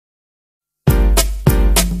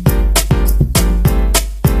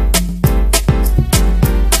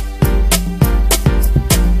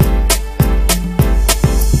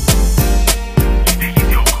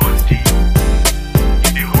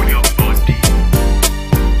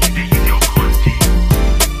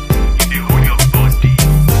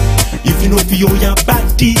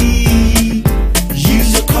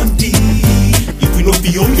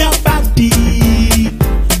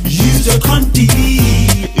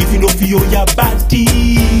feel your body,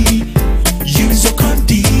 use your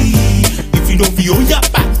condi. If you don't feel your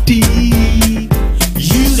body,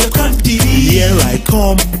 use your condi. Here I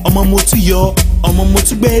come, ọmọ mo tún yọ, ọmọ mo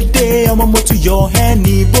tún gbédè, ọmọ mo tún yọ,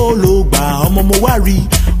 ẹni bó ló gbà, ọmọ mo wá rí,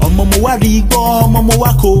 ọmọ mo wá rí gbọ́, ọmọ mo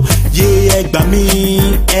wá kó. Yé ẹ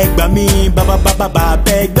gbà mí, bàbá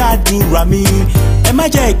bẹ gbàdúrà mi, ẹ má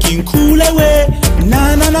jẹ́ kí n kú léwe.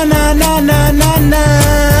 Na na na na na na na na.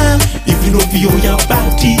 If you don't feel your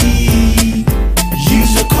body,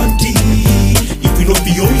 use your condi. If you don't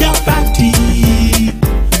feel your body,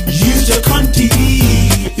 use your condi.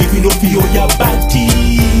 If you don't feel your body,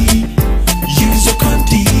 use your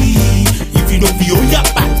condi. If you don't feel your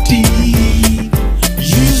body,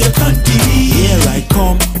 use your condi. Here I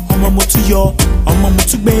come, ọmọ mo tún yọ, ọmọ mo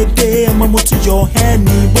tún gbédè, ọmọ mo tún yọ,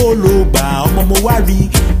 ẹni bó ló gbà, ọmọ mo wá rí,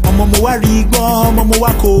 ọmọ mo wá rí gbọ́, ọmọ mo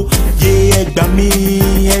wá kó. Yé ẹ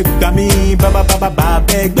gbà mí, bàbá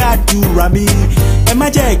bẹ gbàdúrà mi, ẹ má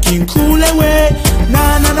jẹ́ kí n kú léwe.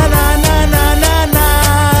 Na na na na na na na na.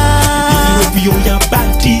 If you don't feel your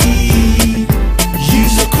body,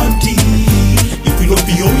 use your condi. If you don't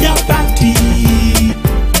feel your body,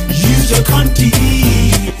 use your condi.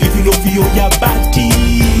 If you don't feel your body,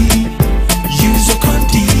 use your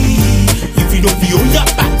condi. If you don't feel your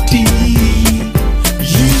body,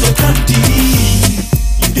 use your condi.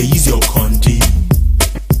 You dey use your condi,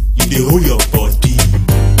 you dey hold your body.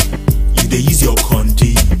 You dey use your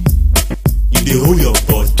condi, you dey hold your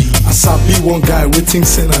body. I sabi one guy waiting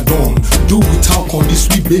say na done. Do without condi,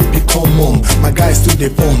 sweet baby come on. My guy still dey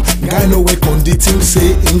form. Guy no way condi, think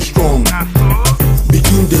say him strong.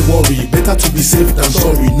 Begin dey worry, better to be safe than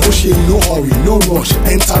sorry. No shame, no hurry, no rush,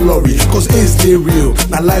 enter lorry. Cause AIDS dey real,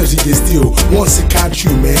 na lives he dey steal. Once he catch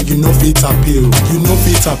you, man, you no fit appeal. You no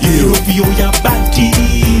fit If appeal. you don't feel your body,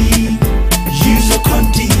 use your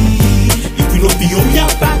condi. If you don't feel your